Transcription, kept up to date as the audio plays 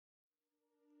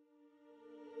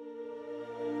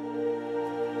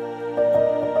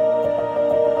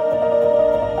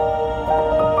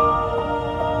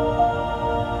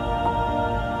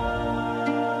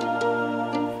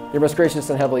Dear most gracious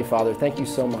and heavenly Father, thank you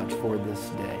so much for this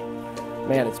day.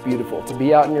 Man, it's beautiful to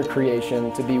be out in your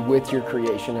creation, to be with your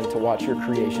creation, and to watch your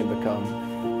creation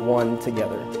become one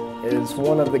together. It is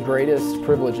one of the greatest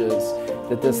privileges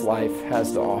that this life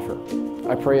has to offer.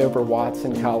 I pray over Watts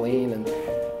and Colleen and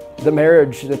the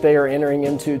marriage that they are entering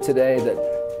into today, that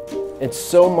it's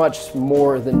so much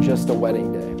more than just a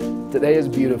wedding day. Today is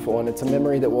beautiful, and it's a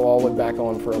memory that we'll all look back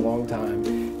on for a long time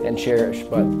and cherish,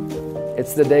 but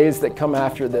it's the days that come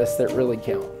after this that really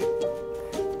count.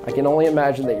 I can only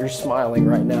imagine that you're smiling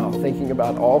right now, thinking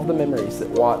about all of the memories that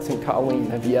Watts and Colleen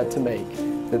have yet to make,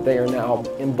 that they are now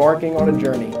embarking on a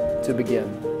journey to begin.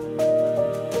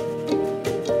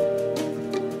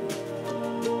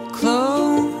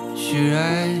 Close your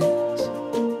eyes,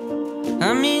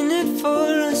 I mean it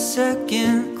for a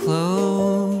second.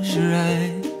 Close your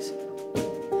eyes,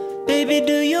 baby,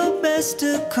 do your best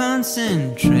to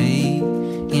concentrate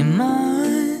your mind.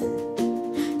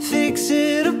 Fix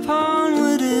it upon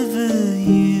whatever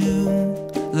you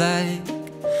like.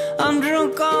 I'm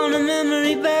drunk on a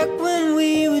memory back when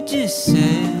we were just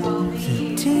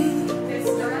 17.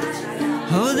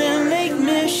 Oh, then Lake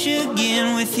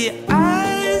Michigan with your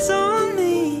eyes on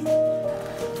me.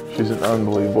 She's an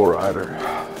unbelievable rider.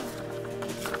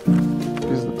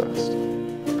 She's the best.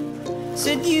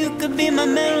 Said you could be my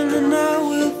Marilyn, I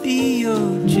will be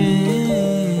your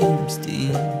James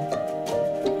Dean.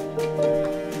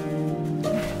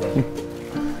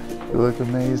 You look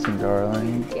amazing,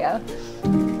 darling. Thank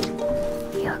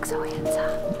you. You look so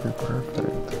handsome. You're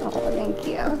perfect. Oh, thank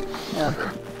you.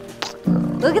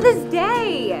 Look at this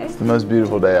day. It's the most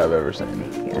beautiful day I've ever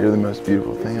seen. You're the most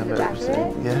beautiful thing I've ever After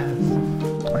it? seen.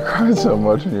 Yes. I cried so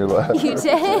much in your lap. You did?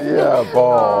 Yeah, I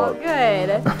bawled. Oh,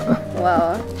 good.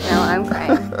 Well, now I'm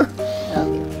crying. I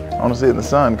love you. I want to see it in the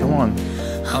sun. Come on.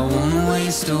 I wanna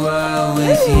waste a while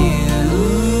with you.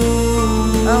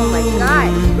 Oh my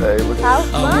gosh. Hey, look How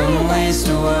I wanna fun. waste a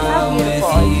How while with beautiful.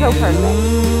 It's so you. perfect.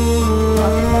 I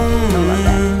love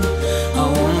it. I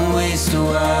wanna waste a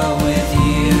while with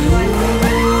you.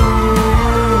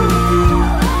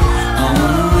 I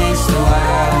wanna waste a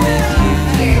while with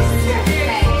you.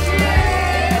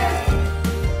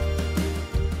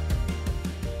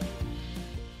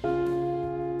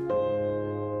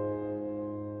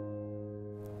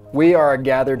 We are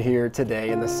gathered here today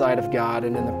in the sight of God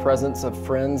and in the presence of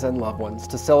friends and loved ones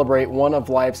to celebrate one of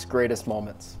life's greatest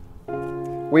moments.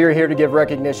 We are here to give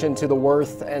recognition to the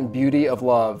worth and beauty of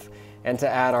love and to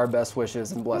add our best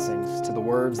wishes and blessings to the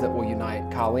words that will unite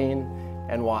Colleen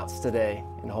and Watts today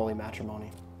in holy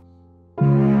matrimony.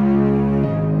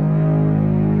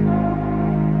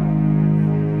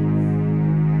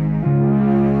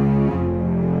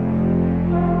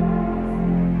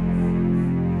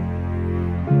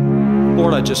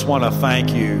 Lord, I just want to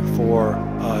thank you for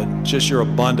just your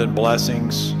abundant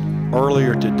blessings.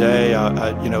 Earlier today,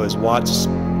 as Watts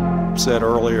said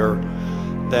earlier,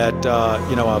 that,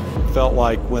 I felt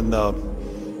like when the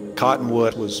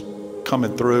cottonwood was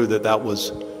coming through, that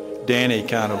was Danny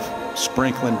kind of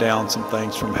sprinkling down some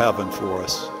things from heaven for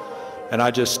us. And I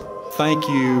just thank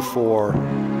you for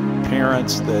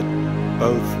parents that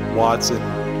both Watts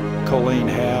and Colleen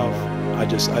have. I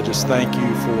just thank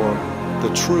you for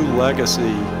the true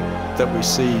legacy that we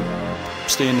see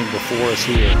standing before us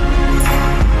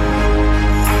here.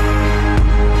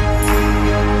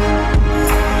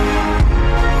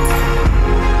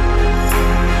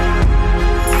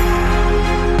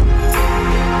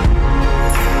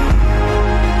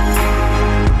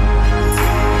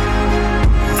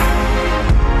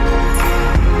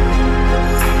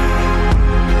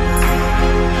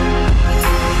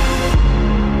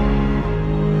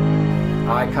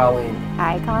 I, Colleen,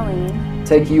 I, Colleen,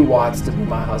 take you, Watts, to be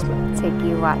my husband, take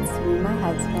you, Watts, to be my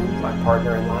husband, my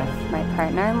partner in life, my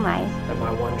partner in life, and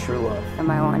my one true love. and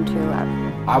my one true love.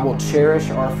 I will cherish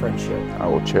our friendship I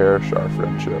will cherish our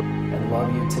friendship. and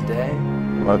love you today,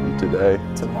 Love you today,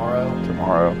 tomorrow,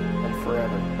 tomorrow, and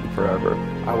forever. and forever.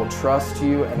 I will trust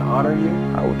you and honor you.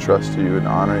 I will trust you and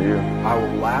honor you. I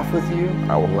will laugh with you.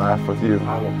 I will laugh with you.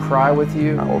 I will cry with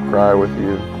you. I will cry with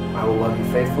you. I will love you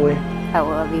faithfully I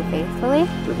will love you faithfully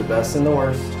through the best and the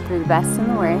worst, through the best and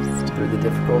the worst, through the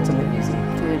difficult and the easy.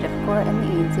 through the difficult and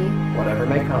the easy, Whatever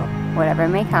may come, whatever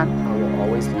may come. I will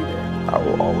always be there. I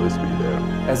will always be there.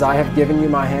 As I have given you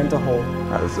my hand to hold,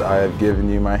 As I have given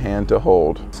you my hand to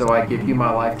hold, so I give you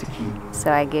my life to keep.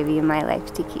 So I give you my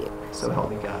life to keep. So help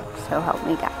me God. So help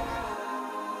me God.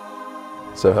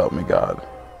 so help me God.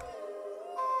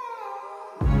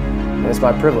 And it's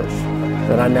my privilege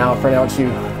that I now pronounce you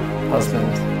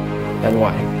husband and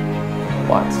wife.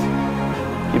 Watts,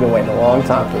 you've been waiting a long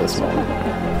time for this moment.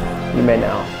 You may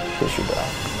now kiss your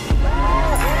bride.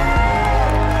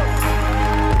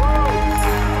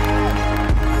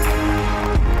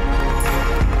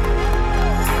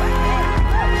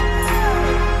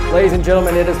 Ladies and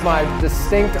gentlemen, it is my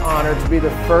distinct honor to be the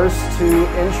first to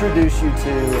introduce you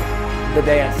to the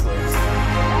DANTZLERS.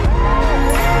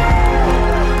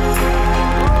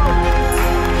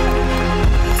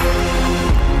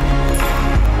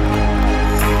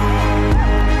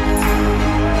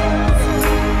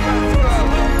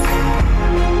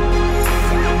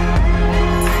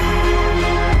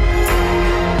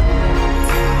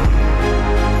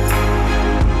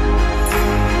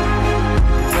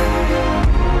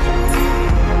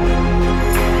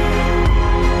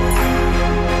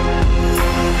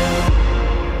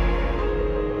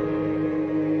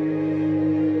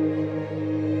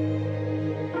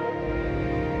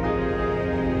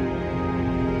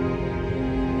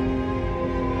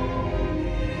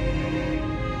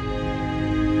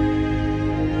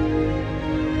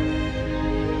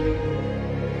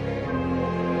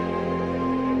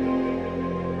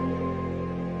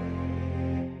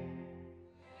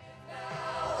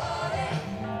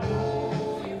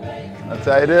 That's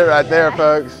how you do it right there,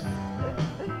 folks.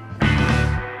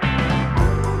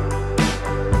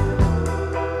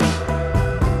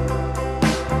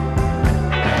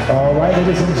 All right,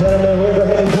 ladies and gentlemen, we'll go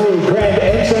ahead and do grand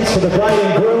entrance for the bride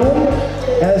and groom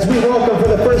as we welcome for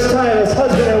the first time as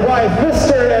husband and wife,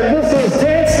 Mr. and Mrs.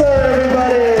 Dantzler,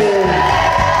 everybody.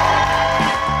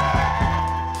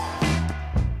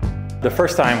 The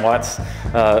first time Watts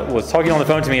was talking on the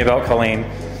phone to me about Colleen,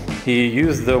 he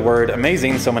used the word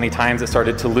amazing so many times it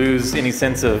started to lose any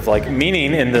sense of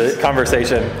meaning in the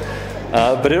conversation.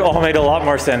 But it all made a lot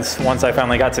more sense once I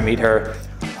finally got to meet her.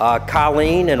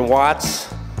 Colleen and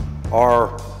Watts are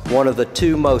one of the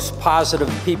two most positive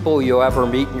people you'll ever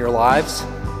meet in your lives.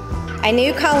 I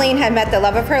knew Colleen had met the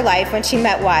love of her life when she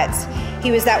met Watts. He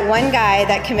was that one guy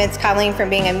that convinced Colleen from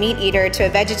being a meat eater to a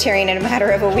vegetarian in a matter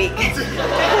of a week.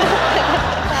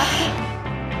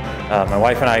 My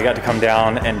wife and I got to come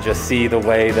down and just see the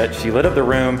way that she lit up the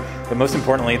room, but most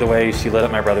importantly, the way she lit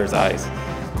up my brother's eyes.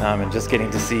 And just getting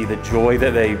to see the joy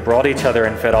that they brought each other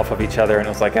and fed off of each other. And it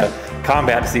was like a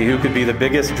combat to see who could be the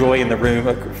biggest joy in the room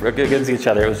against each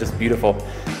other. It was just beautiful.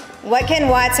 What can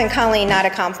Watts and Colleen not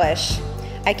accomplish?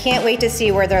 I can't wait to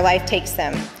see where their life takes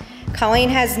them. Colleen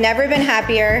has never been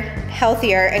happier,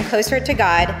 healthier, and closer to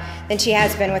God than she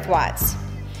has been with Watts.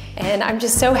 And I'm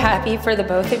just so happy for the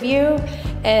both of you,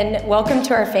 and welcome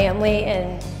to our family.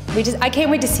 And I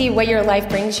can't wait to see what your life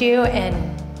brings you,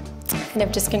 and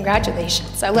just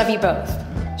congratulations. I love you both.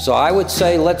 So I would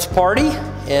say let's party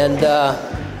and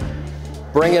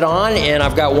bring it on. And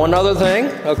I've got one other thing,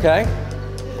 okay?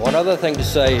 One other thing to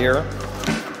say here.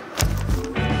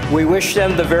 We wish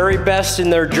them the very best in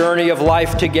their journey of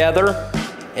life together,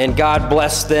 and God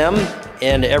bless them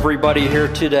and everybody here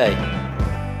today.